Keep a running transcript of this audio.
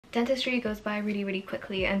Dentistry goes by really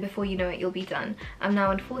quickly, and before you know it, you'll be done. I'm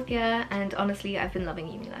now in 4th year, and honestly, I've been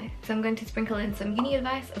loving uni life. So I'm going to sprinkle in some uni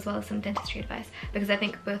advice as well as some dentistry advice, because I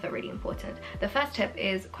think both are really important. The first tip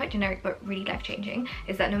is quite generic but really life-changing,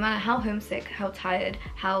 is that no matter how homesick, how tired,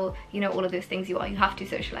 how, you know, all of those things you are, you have to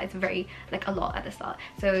socialize a lot at the start.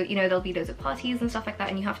 So, you know, there'll be loads of parties and stuff like that,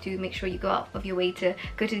 and you have to make sure you go out of your way to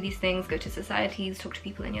go to these things, go to societies, talk to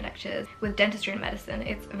people in your lectures. With dentistry and medicine,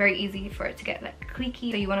 it's very easy for it to get like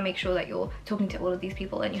cliquey, so you want to make sure that you're talking to all of these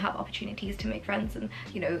people and you have opportunities to make friends and,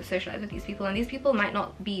 you know, socialize with these people. And these people might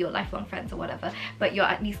not be your lifelong friends or whatever, but you're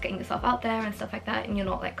at least getting yourself out there and stuff like that, and you're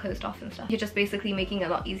not like closed off and stuff. You're just basically making it a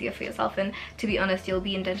lot easier for yourself. And to be honest, you'll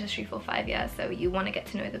be in dentistry for 5 years, so you want to get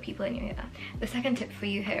to know the people in your year. The second tip for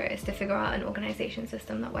you here is to figure out an organization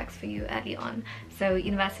system that works for you early on. So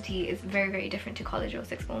university is very different to college or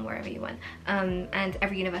sixth form, wherever you went, and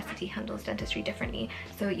every university handles dentistry differently.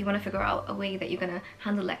 So you want to figure out a way that you're going to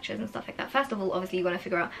handle lectures and stuff like that. First of all, obviously you want to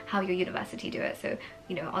figure out how your university do it. So,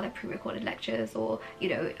 you know, are there pre-recorded lectures, or, you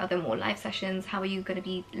know, are there more live sessions? How are you going to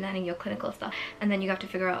be learning your clinical stuff? And then you have to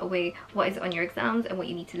figure out a way, what is on your exams and what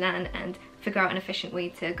you need to learn, and figure out an efficient way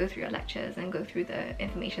to go through your lectures and go through the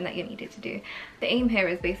information that you needed to do. The aim here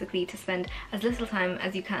is basically to spend as little time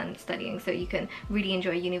as you can studying, so you can really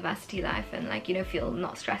enjoy university life and, like, you know, feel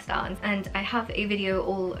not stressed out. And I have a video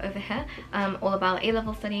all over here all about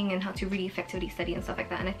A-level studying and how to really effectively study and stuff like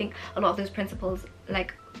that, and I think a lot of those principles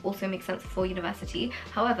like also make sense for university.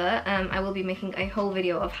 However, I will be making a whole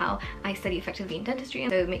video of how I study effectively in dentistry,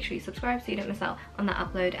 so make sure you subscribe so you don't miss out on that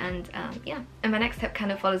upload. And yeah, and my next tip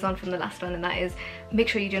kind of follows on from the last one, and that is make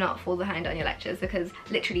sure you do not fall behind on your lectures, because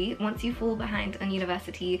literally once you fall behind on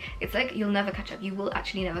university, it's like you'll never catch up. You will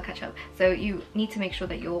actually never catch up. So you need to make sure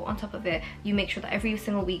that you're on top of it. You make sure that every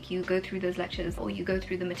single week you go through those lectures, or you go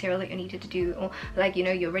through the material that you're needed to do, or, like, you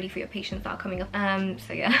know, you're ready for your patients that are coming up.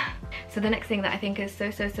 So yeah. So the next thing that I think is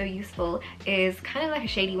so useful is kind of like a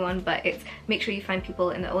shady one, but it's make sure you find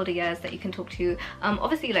people in the older years that you can talk to.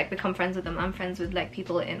 Obviously, like, become friends with them. I'm friends with like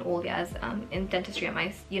people in all years in dentistry at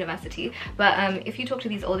my university, but if you talk to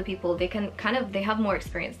these older people, they can they have more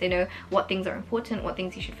experience. They know what things are important, what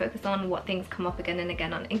things you should focus on, what things come up again and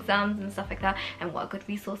again on exams and stuff like that, and what are good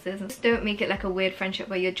resources. And just don't make it like a weird friendship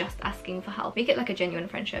where you're just asking for help. Make it like a genuine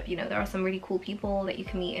friendship. You know, there are some really cool people that you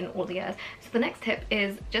can meet in all the years. So the next tip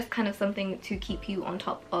is just kind of something to keep you on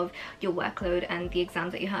top of your workload and the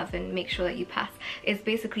exams that you have, and make sure that you pass. Is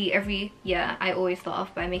basically every year I always start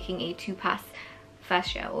off by making a 2-pass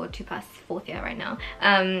first year or 2-pass 4th year right now.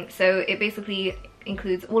 So it basically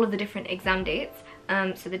includes all of the different exam dates,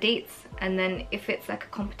 so the dates, and then if it's like a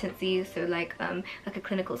competency, so like a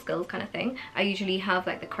clinical skills kind of thing, I usually have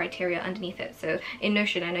like the criteria underneath it. So in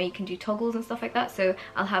Notion, I know you can do toggles and stuff like that, so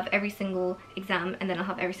I'll have every single exam, and then I'll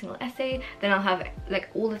have every single essay, then I'll have like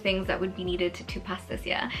all the things that would be needed to pass this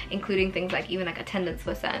year, including things like even like attendance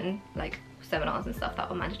for certain like seminars and stuff that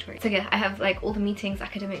were mandatory. So yeah, I have like all the meetings,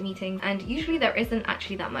 academic meetings, and usually there isn't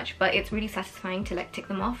actually that much, but it's really satisfying to like tick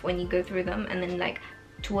them off when you go through them, and then like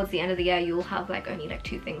towards the end of the year you'll have like only like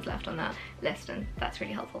 2 things left on that list, and that's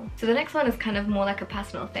really helpful. So the next one is kind of more like a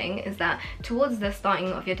personal thing, is that towards the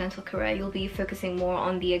starting of your dental career, you'll be focusing more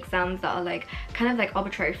on the exams that are like kind of like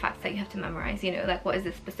arbitrary facts that you have to memorize. You know, like what is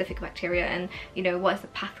this specific bacteria, and, you know, what is the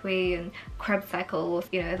pathway and Krebs cycle,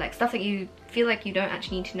 you know, like stuff that you feel like you don't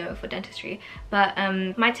actually need to know for dentistry. But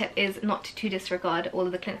my tip is not to disregard all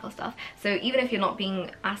of the clinical stuff. So even if you're not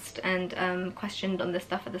being asked and questioned on this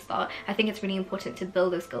stuff at the start, I think it's really important to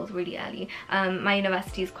build those skills really early. My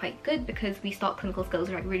university is quite good because we start clinical skills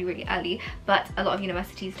like really early, but a lot of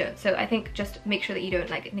universities don't. So I think just make sure that you don't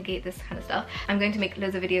like negate this kind of stuff. I'm going to make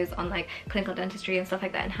loads of videos on like clinical dentistry and stuff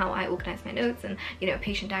like that, and how I organize my notes, and, you know,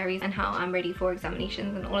 patient diaries, and how I'm ready for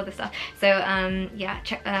examinations and all of this stuff. So yeah,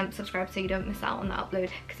 check subscribe so you don't miss out on that upload,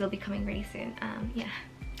 because it'll be coming really soon. Yeah.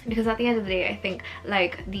 Because at the end of the day, I think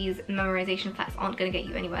like these memorization facts aren't going to get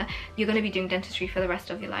you anywhere. You're going to be doing dentistry for the rest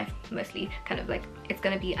of your life, mostly. Kind of like it's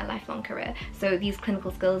going to be a lifelong career. So these clinical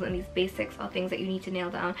skills and these basics are things that you need to nail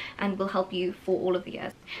down and will help you for all of the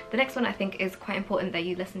years. The next one I think is quite important that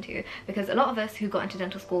you listen to, because a lot of us who got into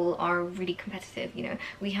dental school are really competitive. You know,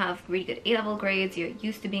 we have really good A-level grades, you're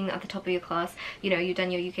used to being at the top of your class, you know, you've done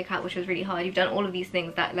your UCAT, which was really hard, you've done all of these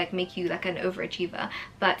things that like make you like an overachiever.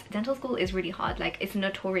 But dental school is really hard. Like, it's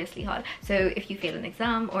notoriously hard. So if you fail an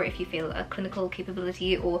exam, or if you fail a clinical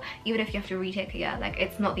capability, or even if you have to retake a year, like,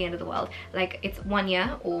 it's not the end of the world. Like, it's 1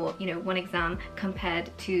 year, or, you know, 1 exam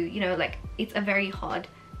compared to, you know, like, it's a very hard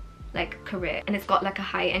like career, and it's got like a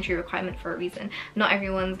high entry requirement for a reason. Not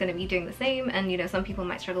everyone's going to be doing the same, and you know, some people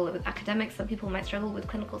might struggle with academics, some people might struggle with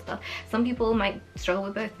clinical stuff, some people might struggle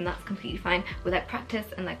with both, and that's completely fine. With like practice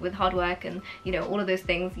and like with hard work and you know, all of those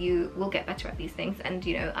things, you will get better at these things, and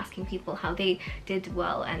you know, asking people how they did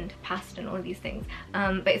well and passed and all of these things,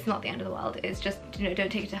 but it's not the end of the world. It's just, you know,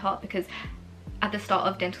 don't take it to heart, because at the start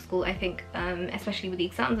of dental school, I think, especially with the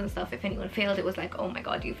exams and stuff, if anyone failed, it was like, oh my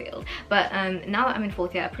god, you failed. But now that I'm in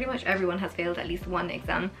 4th year, pretty much everyone has failed at least one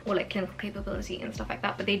exam, or like clinical capability and stuff like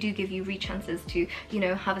that, but they do give you re-chances to, you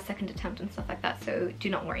know, have a second attempt and stuff like that, so do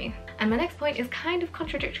not worry. And my next point is kind of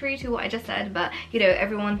contradictory to what I just said, but you know,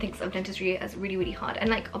 everyone thinks of dentistry as really, really hard, and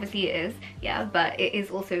like obviously it is, yeah, but it is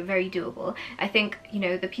also very doable. I think, you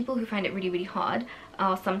know, the people who find it really, really hard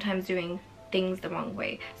are sometimes doing things the wrong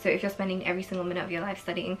way. So if you're spending every single minute of your life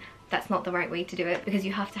studying, that's not the right way to do it, because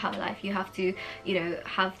you have to have a life, you have to, you know,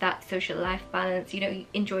 have that social life balance, you know,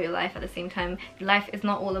 enjoy your life at the same time. Life is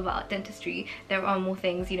not all about dentistry, there are more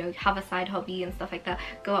things, you know, have a side hobby and stuff like that,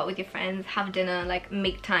 go out with your friends, have dinner, like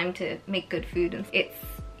make time to make good food, and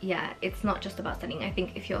yeah, it's not just about studying. I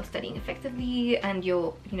think if you're studying effectively and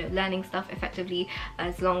you're, you know, learning stuff effectively,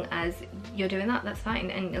 as long as you're doing that, that's fine.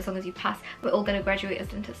 And as long as you pass, we're all going to graduate as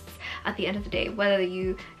dentists at the end of the day, whether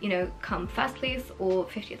you know, come 1st place or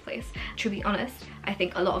 50th place. To be honest, I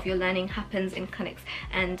think a lot of your learning happens in clinics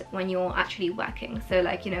and when you're actually working. So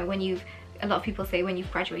like, you know, when a lot of people say when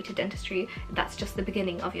you've graduated dentistry, that's just the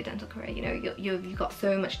beginning of your dental career. You know, you've got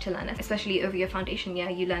so much to learn, especially over your foundation year.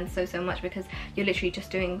 You learn so much, because you're literally just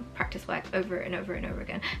doing practice work over and over and over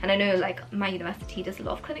again. And I know like my university does a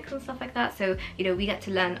lot of clinics and stuff like that, so you know, we get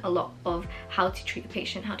to learn a lot of how to treat the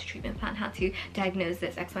patient, how to treatment plan, how to diagnose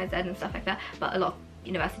this XYZ and stuff like that, but a lot of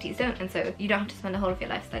universities don't, and so you don't have to spend the whole of your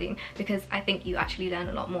life studying, because I think you actually learn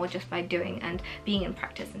a lot more just by doing and being in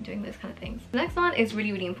practice and doing those kind of things. The next one is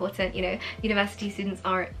really, really important. You know, university students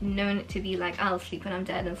are known to be like, I'll sleep when I'm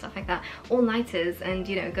dead and stuff like that, all-nighters, and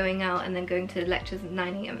you know, going out and then going to lectures at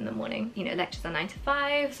 9 AM in the morning. You know, lectures are 9 to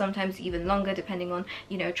 5, sometimes even longer depending on,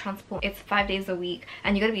 you know, transport. It's 5 days a week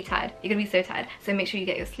and you're gonna be tired, you're gonna be so tired, so make sure you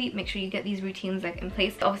get your sleep, make sure you get these routines like in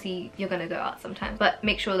place. Obviously you're gonna go out sometimes, but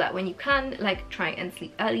make sure that when you can, like, try and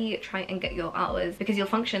sleep early, try and get your hours, because you'll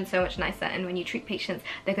function so much nicer, and when you treat patients,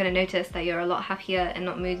 they're going to notice that you're a lot happier and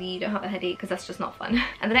not moody, you don't have a headache, because that's just not fun.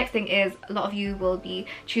 And the next thing is, a lot of you will be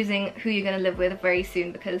choosing who you're going to live with very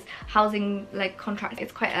soon, because housing like contracts,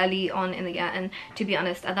 it's quite early on in the year, and to be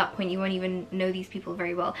honest, at that point you won't even know these people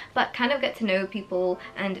very well, but kind of get to know people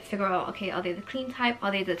and figure out, okay, are they the clean type,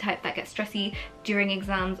 are they the type that gets stressy during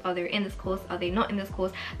exams, are they in this course, are they not in this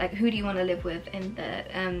course, like who do you want to live with in the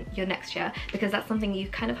your next year, because that's something you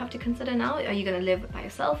kind of have to consider now. Are you going to live by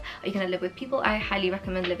yourself, are you going to live with people? I highly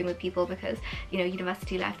recommend living with people, because you know,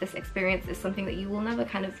 university life, this experience is something that you will never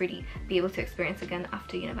kind of really be able to experience again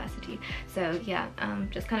after university. So yeah,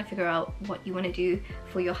 just kind of figure out what you want to do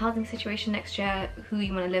for your housing situation next year, who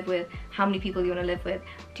you want to live with, how many people you want to live with,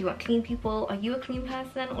 do you want clean people, are you a clean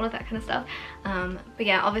person, all of that kind of stuff. But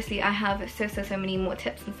yeah, obviously I have so many more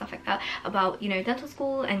tips and stuff like that about, you know, dental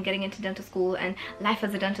school and getting into dental school and life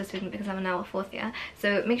as a dental student, because I'm now a 4th year.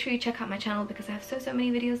 So make sure you check out my channel, because I have so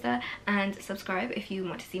many videos there, and subscribe if you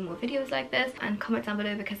want to see more videos like this, and comment down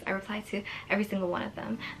below because I reply to every single one of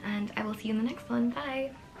them, and I will see you in the next one.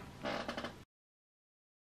 Bye.